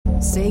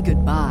Say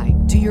goodbye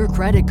to your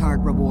credit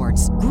card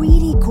rewards.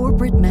 Greedy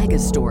corporate mega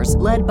stores,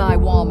 led by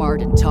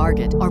Walmart and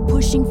Target, are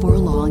pushing for a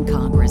law in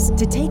Congress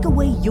to take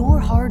away your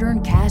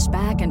hard-earned cash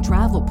back and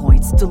travel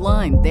points to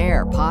line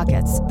their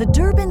pockets. The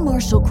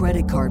Durbin-Marshall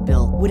credit card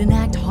bill would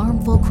enact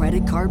harmful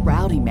credit card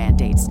routing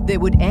mandates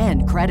that would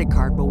end credit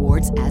card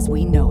rewards as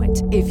we know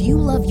it. If you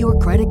love your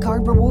credit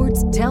card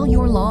rewards, tell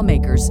your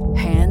lawmakers,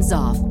 hands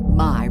off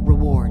my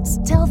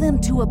rewards. Tell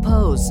them to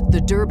oppose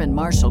the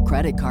Durbin-Marshall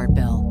credit card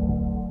bill.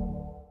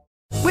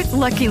 With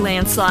Lucky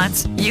Land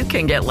Slots, you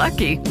can get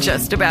lucky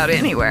just about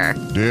anywhere.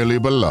 Dearly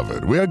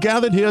beloved, we are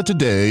gathered here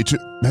today to...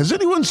 Has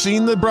anyone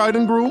seen the bride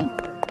and groom?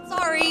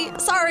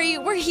 Sorry,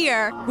 we're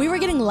here. We were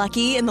getting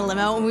lucky in the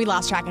limo and we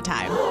lost track of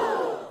time.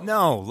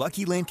 No,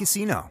 Lucky Land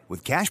Casino,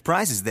 with cash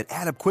prizes that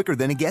add up quicker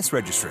than a guest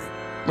registry.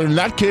 In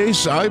that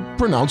case, I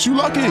pronounce you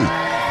lucky.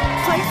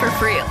 Play for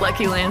free at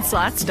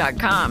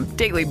LuckyLandSlots.com.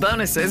 Daily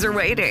bonuses are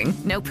waiting.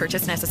 No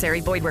purchase necessary.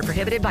 Void where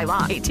prohibited by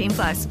law.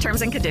 18+.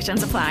 Terms and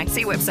conditions apply.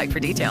 See website for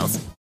details.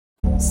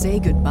 Say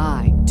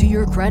goodbye to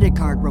your credit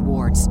card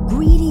rewards.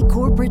 Greedy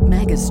corporate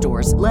mega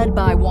stores, led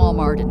by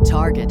Walmart and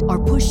Target,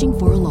 are pushing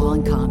for a law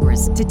in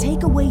Congress to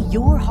take away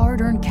your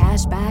hard-earned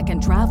cash back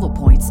and travel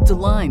points to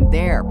line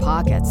their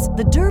pockets.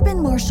 The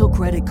Durbin-Marshall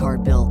credit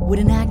card bill would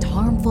enact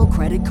harmful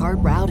credit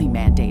card routing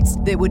mandates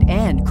that would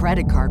end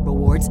credit card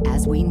rewards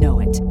as we know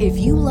it. If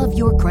you love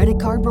your credit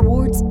card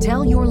rewards,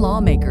 tell your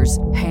lawmakers,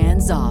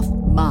 hands off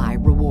my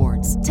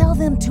rewards. Tell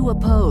them to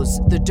oppose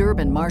the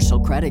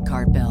Durbin-Marshall credit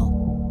card bill.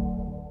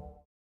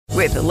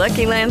 With the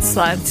Lucky Land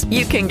Slots,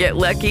 you can get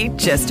lucky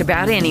just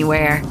about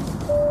anywhere.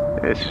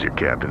 This is your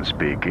captain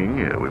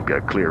speaking. We've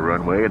got clear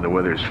runway and the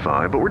weather's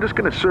fine, but we're just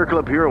going to circle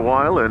up here a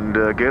while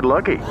and get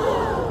lucky.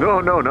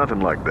 No, nothing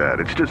like that.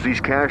 It's just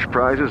these cash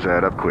prizes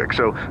add up quick.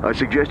 So I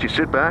suggest you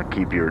sit back,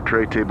 keep your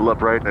tray table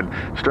upright, and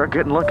start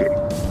getting lucky.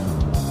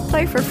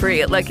 Play for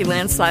free at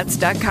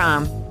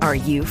LuckyLandSlots.com. Are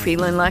you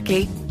feeling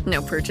lucky?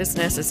 No purchase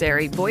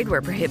necessary. Void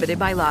where prohibited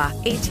by law.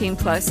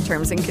 18+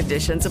 terms and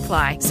conditions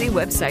apply. See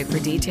website for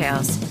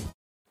details.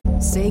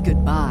 Say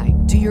goodbye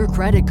to your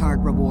credit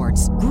card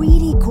rewards.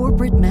 Greedy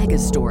corporate mega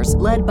stores,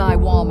 led by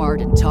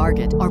Walmart and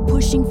Target, are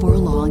pushing for a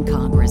law in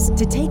Congress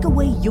to take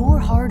away your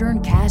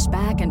hard-earned cash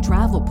back and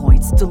travel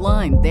points to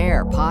line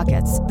their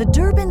pockets. The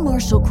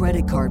Durbin-Marshall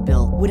credit card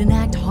bill would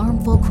enact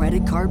harmful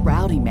credit card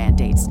routing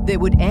mandates that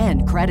would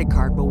end credit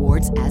card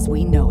rewards as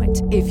we know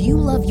it. If you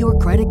love your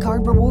credit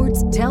card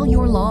rewards, tell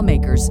your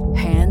lawmakers,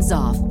 hands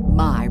off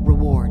my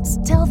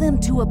rewards. Tell them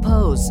to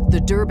oppose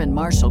the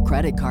Durbin-Marshall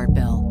credit card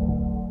bill.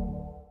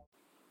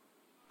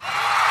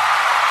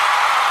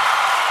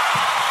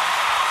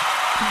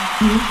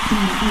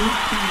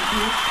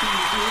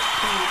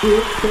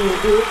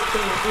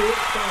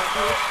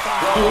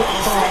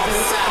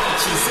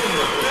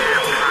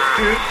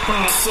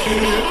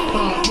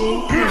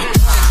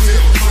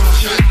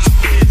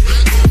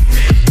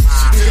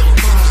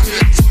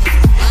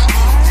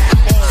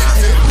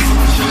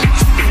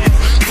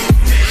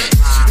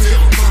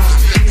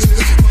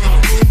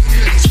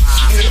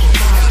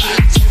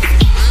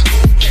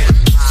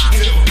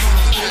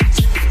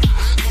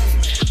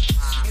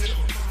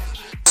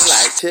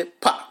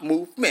 Hip hop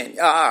movement,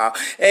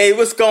 Hey,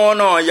 what's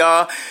going on,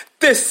 y'all?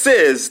 This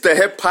is the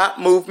Hip Hop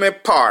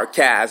Movement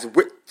Podcast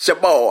with your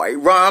boy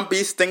Ron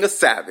B. Stinger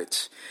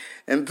Savage,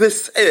 and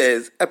this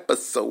is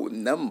episode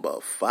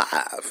number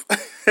 5.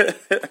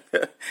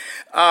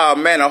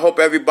 Man, I hope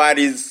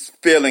everybody's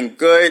feeling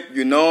good,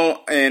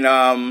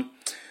 and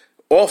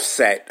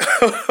Offset.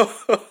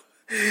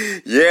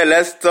 Yeah,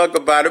 let's talk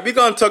about it. We're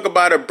going to talk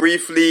about it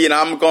briefly, and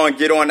I'm going to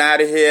get on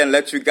out of here and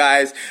let you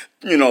guys,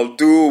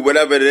 do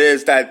whatever it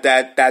is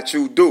that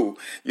you do.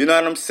 You know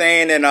what I'm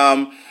saying? And,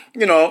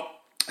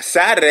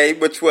 Saturday,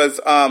 which was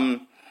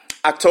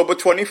October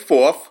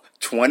 24th,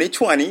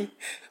 2020,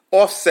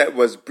 Offset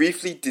was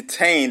briefly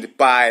detained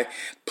by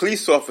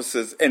police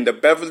officers in the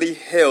Beverly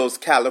Hills,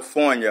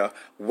 California,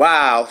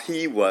 while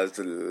he was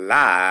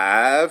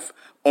live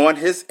on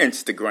his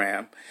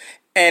Instagram.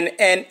 And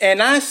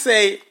I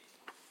say,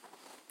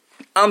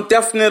 I'm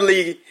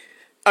definitely,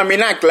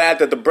 not glad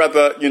that the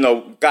brother,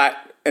 got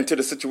into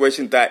the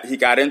situation that he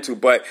got into,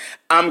 but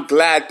I'm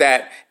glad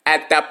that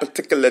at that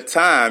particular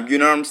time, he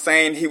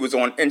was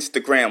on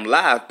Instagram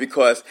Live,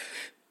 because,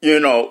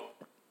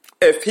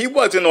 if he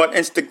wasn't on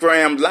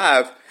Instagram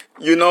Live,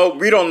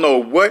 we don't know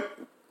what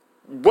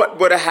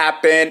would have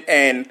happened,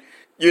 and,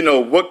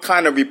 what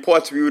kind of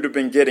reports we would have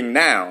been getting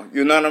now.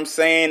 You know what I'm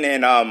saying?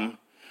 And, and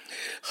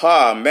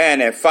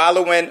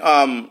following,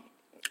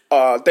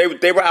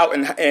 they were out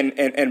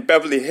in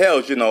Beverly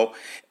Hills,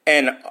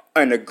 and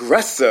an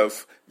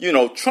aggressive,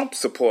 Trump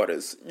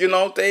supporters,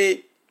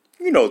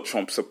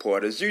 Trump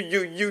supporters,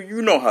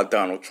 you know how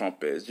Donald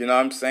Trump is, you know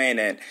what I'm saying?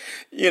 And,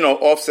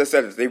 Offset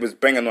said that they was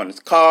banging on his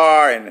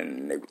car,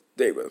 and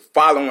they were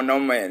following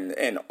him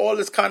and all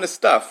this kind of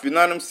stuff, you know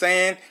what I'm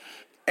saying?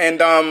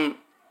 And,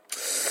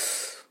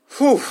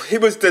 he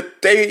was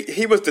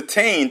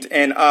detained,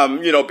 and,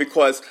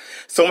 because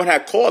someone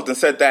had called and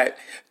said that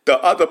the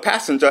other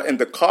passenger in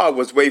the car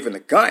was waving a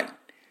gun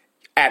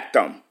at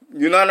them.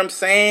 You know what I'm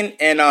saying?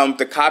 And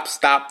the cops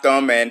stopped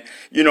them, and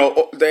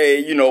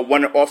they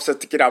wanted Offset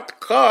to get out the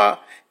car,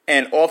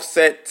 and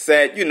Offset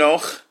said,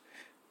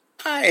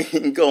 I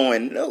ain't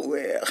going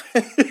nowhere.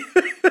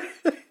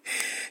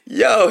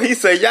 Yo, he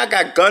said, y'all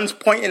got guns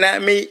pointing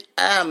at me?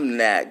 I'm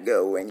not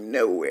going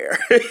nowhere.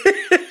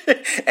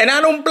 And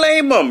I don't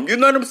blame him. You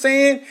know what I'm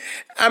saying?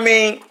 I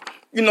mean,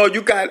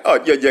 you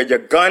got your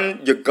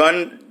gun,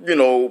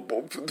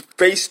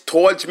 face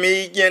towards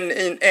me,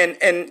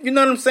 and you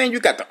know what I'm saying? You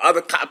got the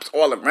other cops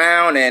all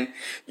around, and,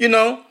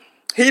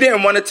 he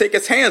didn't want to take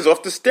his hands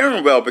off the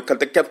steering wheel because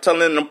they kept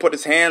telling him to put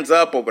his hands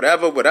up or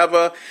whatever.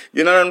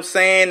 You know what I'm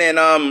saying? And,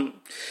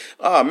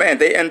 oh man,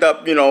 they end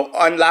up,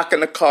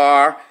 unlocking the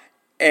car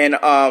and,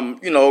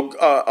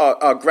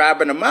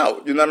 grabbing him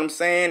out. You know what I'm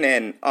saying?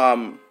 And,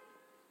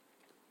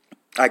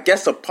 I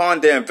guess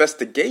upon their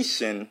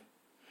investigation,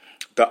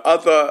 the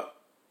other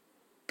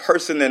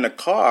person in the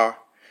car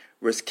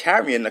was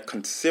carrying a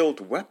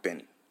concealed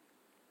weapon.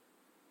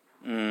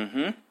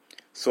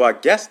 So I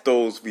guess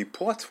those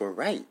reports were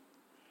right.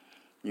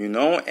 And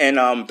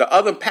the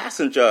other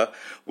passenger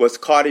was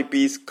Cardi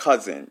B's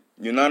cousin.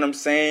 You know what I'm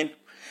saying?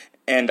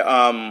 And,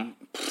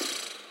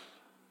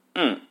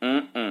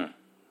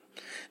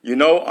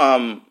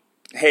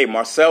 hey,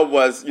 Marcel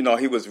was,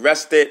 he was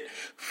arrested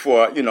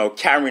for,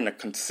 carrying a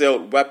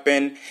concealed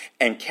weapon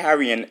and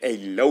carrying a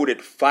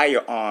loaded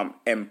firearm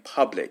in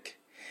public.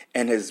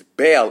 And his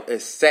bail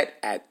is set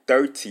at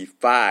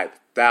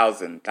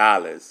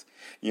 $35,000,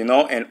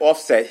 and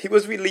Offset, he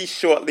was released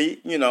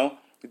shortly,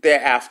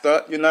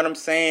 thereafter, you know what I'm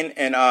saying?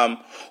 And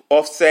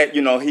Offset,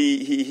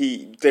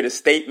 he did a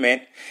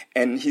statement,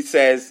 and he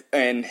says,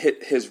 and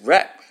his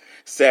rep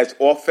says,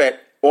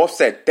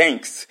 Offset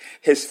thanks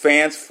his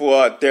fans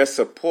for their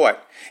support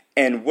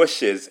and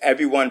wishes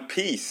everyone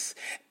peace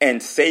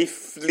and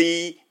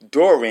safely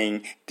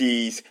during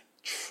these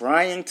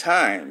trying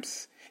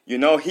times.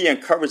 He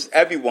encouraged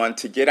everyone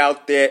to get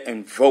out there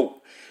and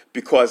vote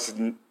because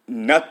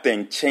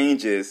nothing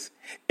changes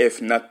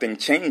if nothing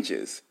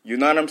changes. You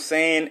know what I'm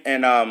saying?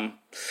 And,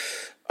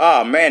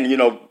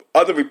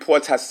 other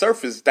reports have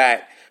surfaced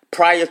that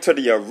prior to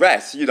the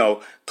arrest,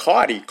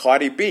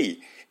 Cardi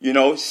B,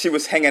 she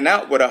was hanging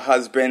out with her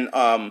husband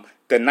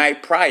the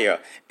night prior,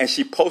 and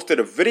she posted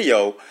a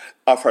video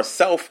of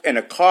herself in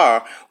a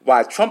car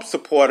while Trump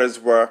supporters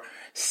were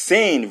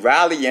seen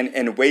rallying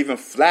and waving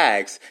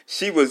flags.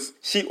 She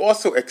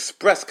also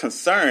expressed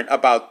concern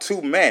about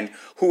two men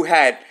who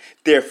had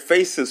their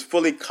faces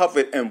fully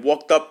covered and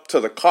walked up to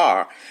the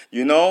car.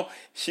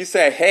 She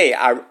said, hey,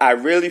 I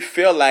really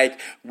feel like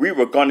we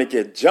were going to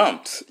get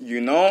jumped,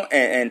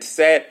 and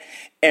said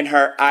in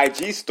her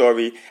IG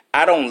story,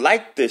 I don't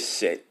like this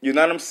shit. You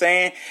know what I'm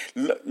saying?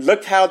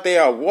 Look how they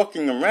are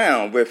walking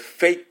around with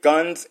fake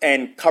guns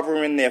and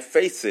covering their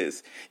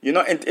faces.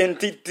 And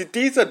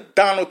these are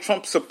Donald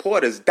Trump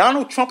supporters.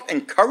 Donald Trump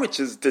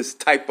encourages this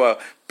type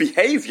of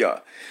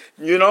behavior.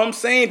 You know what I'm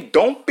saying?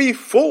 Don't be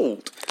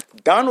fooled.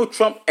 Donald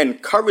Trump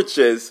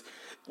encourages,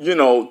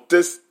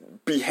 this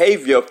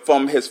behavior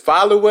from his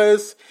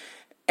followers.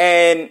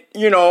 And,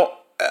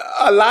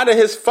 a lot of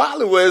his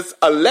followers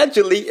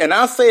allegedly, and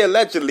I'll say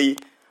allegedly,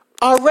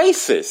 are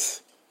racist.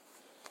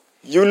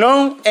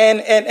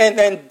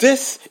 And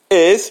this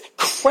is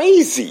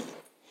crazy.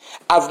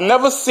 I've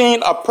never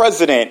seen a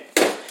president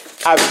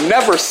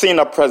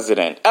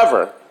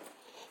ever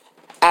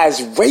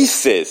as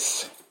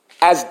racist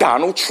as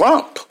Donald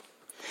Trump.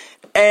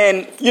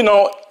 And,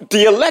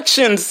 the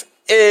elections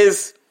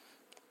is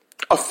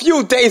a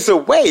few days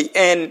away,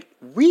 and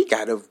we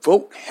got to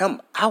vote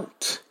him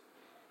out.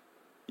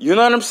 You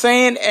know what I'm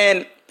saying?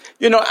 And,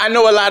 I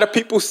know a lot of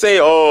people say,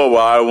 oh,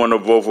 well, I want to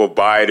vote for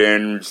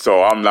Biden,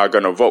 so I'm not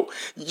going to vote.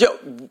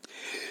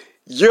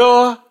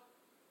 You're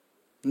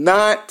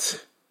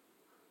not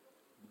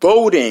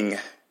voting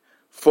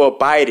for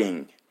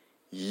Biden.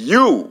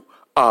 You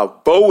are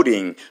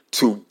voting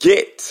to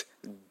get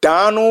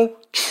Donald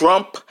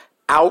Trump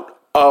out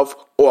of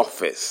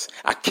office.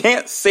 I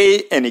can't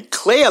say any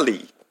clearer.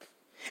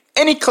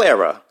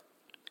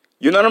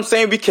 You know what I'm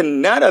saying? We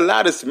cannot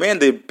allow this man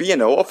to be in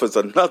the office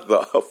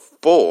another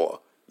 4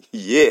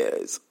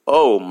 years.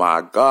 Oh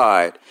my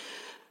God.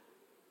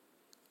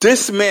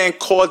 This man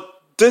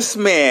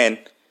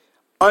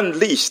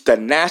unleashed the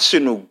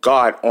National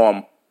Guard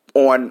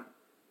on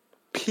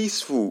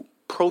peaceful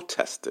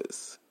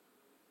protesters.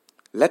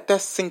 Let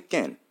that sink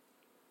in.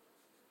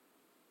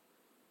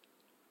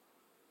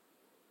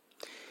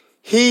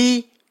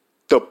 He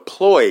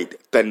deployed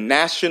the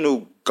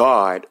National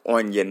Guard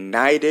on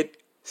United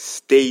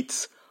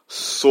States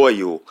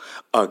soil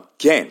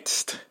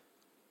against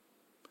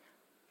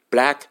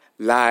Black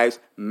Lives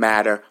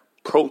Matter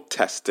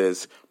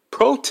protesters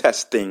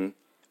protesting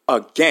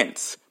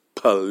against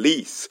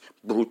police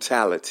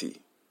brutality.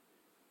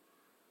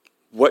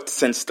 What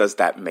sense does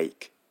that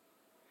make?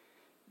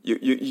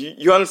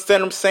 You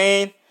understand what I'm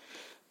saying?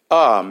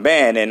 Oh,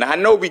 man, and I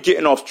know we're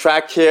getting off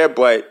track here,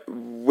 but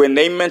when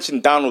they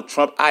mention Donald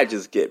Trump, I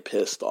just get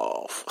pissed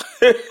off.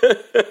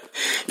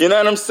 You know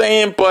what I'm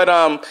saying? But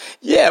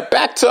yeah,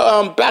 back to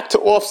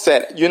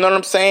Offset. You know what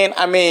I'm saying?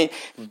 I mean,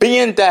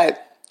 being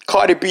that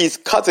Cardi B's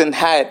cousin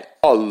had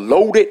a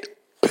loaded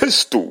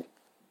pistol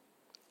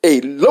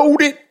in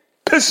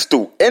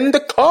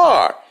the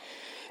car.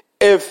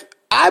 If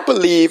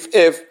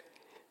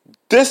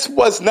this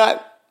was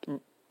not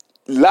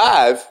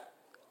live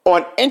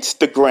on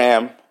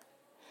Instagram,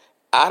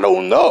 I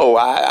don't know.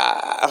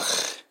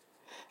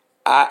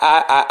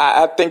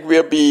 I think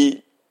we'll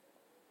be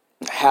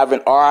having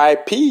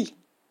RIP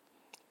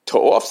to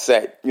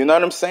Offset. You know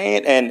what I'm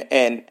saying?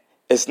 And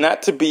it's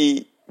not to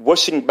be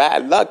wishing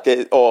bad luck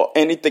or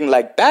anything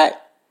like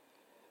that.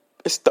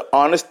 It's the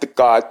honest to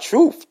God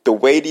truth. The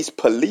way these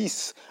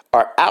police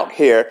are out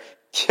here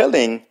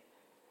killing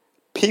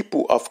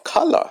people of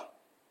color.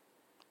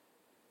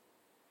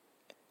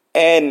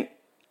 And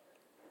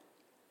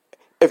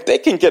if they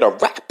can get a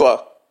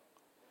rapper,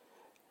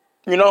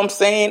 you know what I'm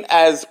saying,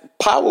 as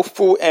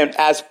powerful and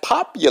as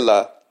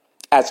popular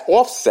as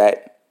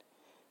Offset,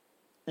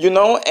 you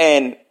know,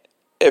 and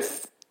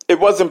if it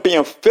wasn't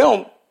being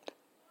filmed,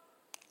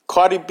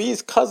 Cardi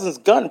B's cousin's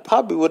gun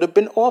probably would have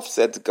been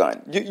Offset's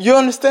gun. You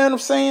understand what I'm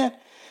saying?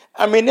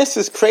 I mean, this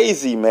is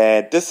crazy,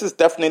 man. This is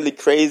definitely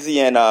crazy.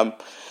 And,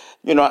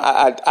 you know,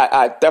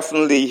 I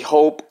definitely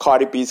hope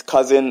Cardi B's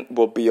cousin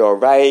will be all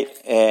right.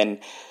 And,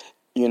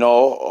 you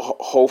know,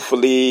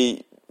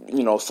 hopefully,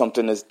 you know,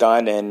 something is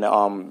done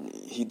and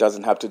he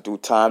doesn't have to do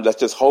time. Let's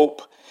just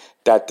hope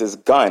that this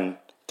gun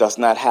does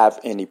not have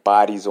any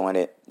bodies on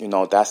it. You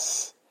know,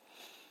 that's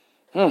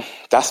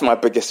my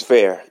biggest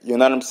fear. You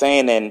know what I'm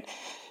saying? And,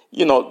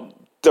 you know,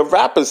 the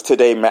rappers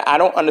today, man, I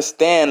don't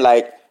understand,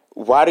 like,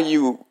 why do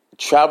you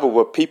travel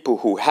with people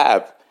who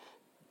have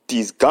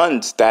these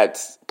guns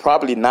that's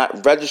probably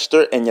not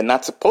registered and you're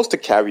not supposed to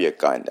carry a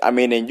gun? I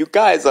mean, and you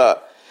guys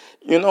are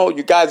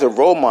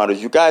role models.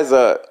 You guys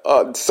are,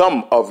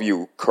 some of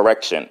you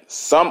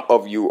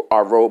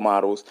are role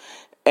models.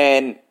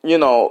 And, you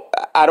know,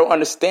 I don't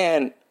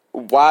understand,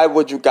 why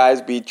would you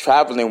guys be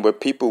traveling with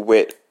people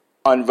with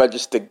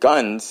unregistered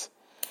guns?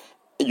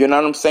 You know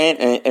what I'm saying?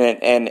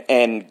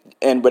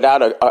 And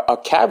without a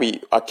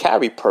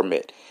carry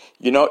permit.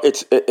 You know,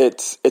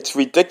 it's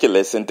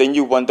ridiculous. And then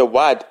you wonder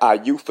why our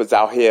youth is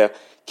out here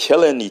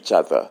killing each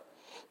other,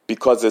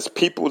 because there's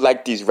people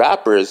like these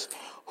rappers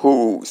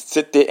who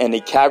sit there and they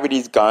carry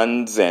these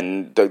guns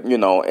and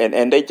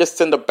and they just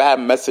send a bad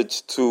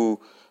message to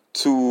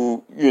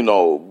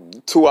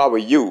our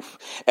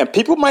youth. And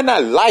people might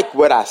not like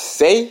what I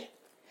say,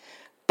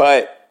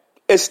 but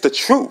it's the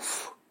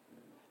truth.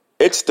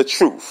 It's the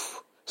truth.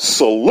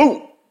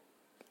 Salute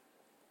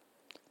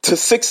to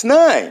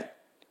 6ix9ine.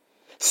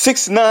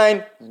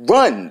 6ix9ine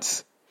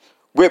runs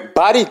with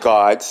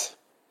bodyguards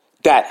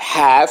that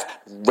have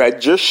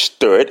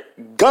registered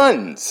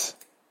guns.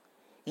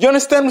 You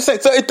understand what I'm saying?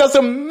 So it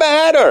doesn't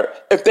matter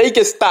if they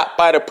get stopped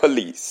by the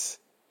police.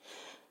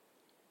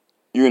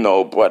 You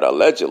know, but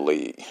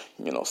allegedly,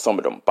 you know, some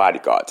of them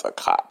bodyguards are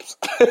cops.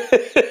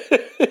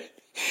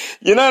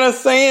 You know what I'm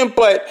saying?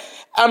 But,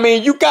 I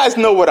mean, you guys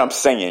know what I'm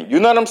saying. You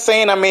know what I'm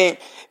saying? I mean,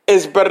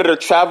 it's better to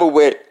travel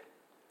with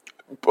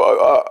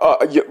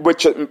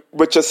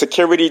your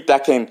security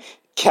that can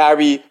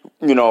carry,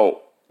 you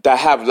know, that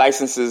have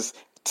licenses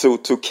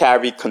to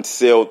carry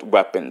concealed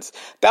weapons.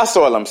 That's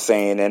all I'm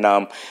saying.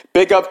 And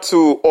big up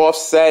to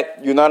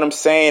Offset, you know what I'm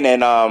saying?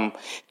 And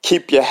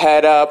keep your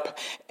head up.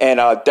 And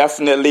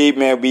definitely,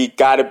 man, we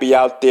got to be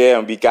out there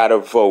and we got to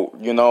vote,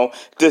 you know?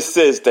 This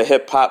is the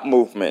hip-hop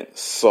movement.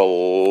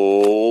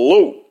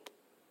 Salute.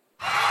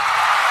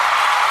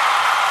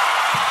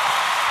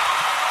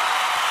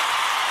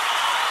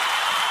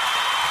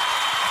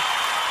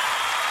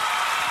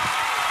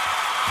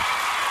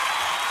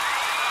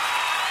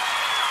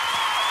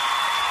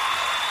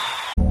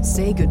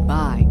 Say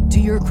goodbye to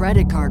your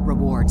credit card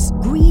rewards.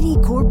 Greedy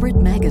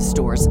corporate mega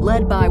stores,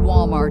 led by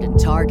Walmart and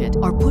Target,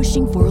 are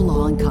pushing for a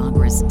law in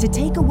Congress to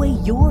take away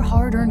your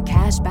hard-earned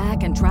cash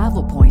back and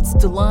travel points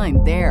to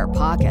line their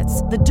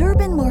pockets. The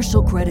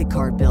Durbin-Marshall credit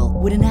card bill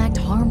would enact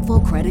harmful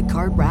credit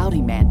card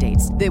routing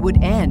mandates that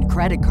would end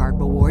credit card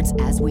rewards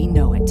as we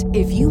know it.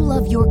 If you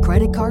love your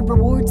credit card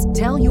rewards,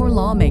 tell your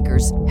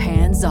lawmakers,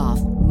 hands off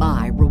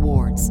my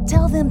rewards.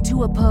 Tell them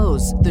to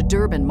oppose the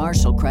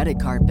Durbin-Marshall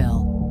credit card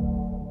bill.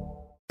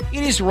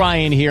 It is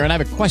Ryan here, and I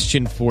have a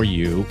question for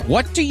you.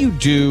 What do you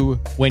do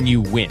when you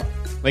win?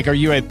 Like, are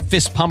you a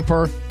fist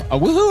pumper, a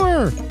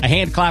woo-hooer, a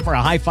hand clapper,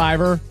 a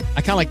high-fiver?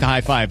 I kind of like the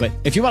high-five, but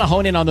if you want to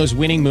hone in on those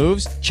winning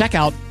moves, check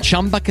out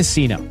Chumba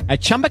Casino.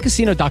 At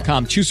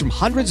ChumbaCasino.com, choose from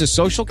hundreds of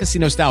social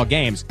casino-style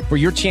games for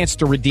your chance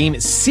to redeem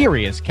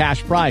serious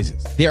cash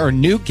prizes. There are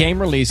new game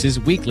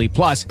releases weekly,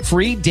 plus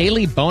free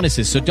daily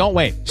bonuses, so don't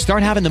wait.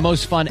 Start having the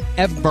most fun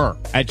ever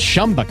at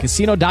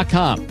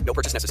ChumbaCasino.com. No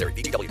purchase necessary.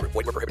 VGW Group.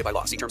 Void where prohibited by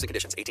law. See terms and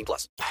conditions.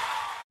 18+.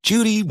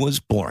 Judy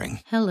was boring.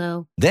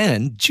 Hello.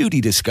 Then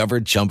Judy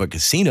discovered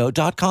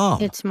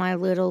ChumbaCasino.com. It's my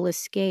little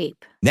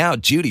escape. Now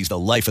Judy's the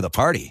life of the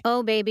party.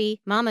 Oh,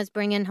 baby, mama's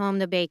bringing home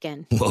the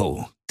bacon.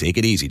 Whoa, take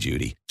it easy,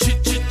 Judy.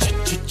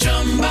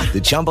 The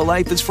Chumba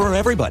life is for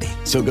everybody.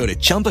 So go to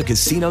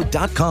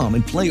ChumbaCasino.com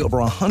and play over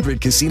 100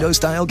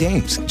 casino-style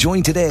games.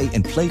 Join today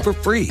and play for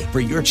free for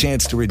your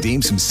chance to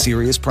redeem some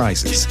serious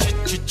prizes.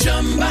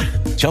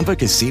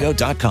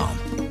 ChumbaCasino.com.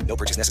 No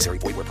purchase necessary.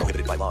 Void where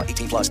prohibited by law.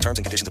 18 plus terms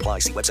and conditions apply.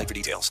 See website for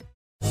details.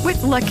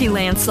 With Lucky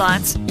Land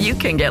Slots, you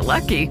can get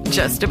lucky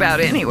just about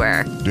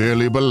anywhere.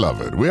 Dearly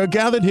beloved, we are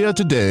gathered here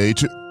today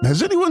to...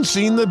 Has anyone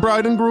seen the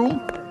bride and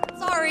groom?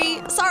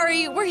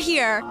 Sorry, we're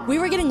here. We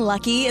were getting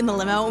lucky in the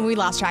limo and we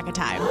lost track of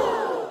time.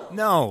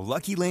 No,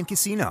 Lucky Land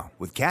Casino,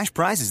 with cash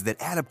prizes that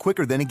add up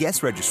quicker than a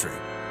guest registry.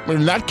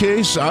 In that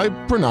case, I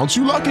pronounce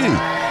you lucky.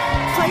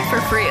 Play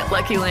for free at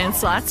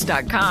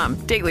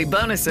LuckyLandSlots.com. Daily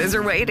bonuses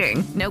are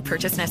waiting. No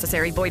purchase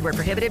necessary. Void where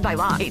prohibited by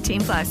law.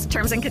 18 plus.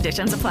 Terms and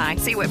conditions apply.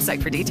 See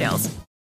website for details.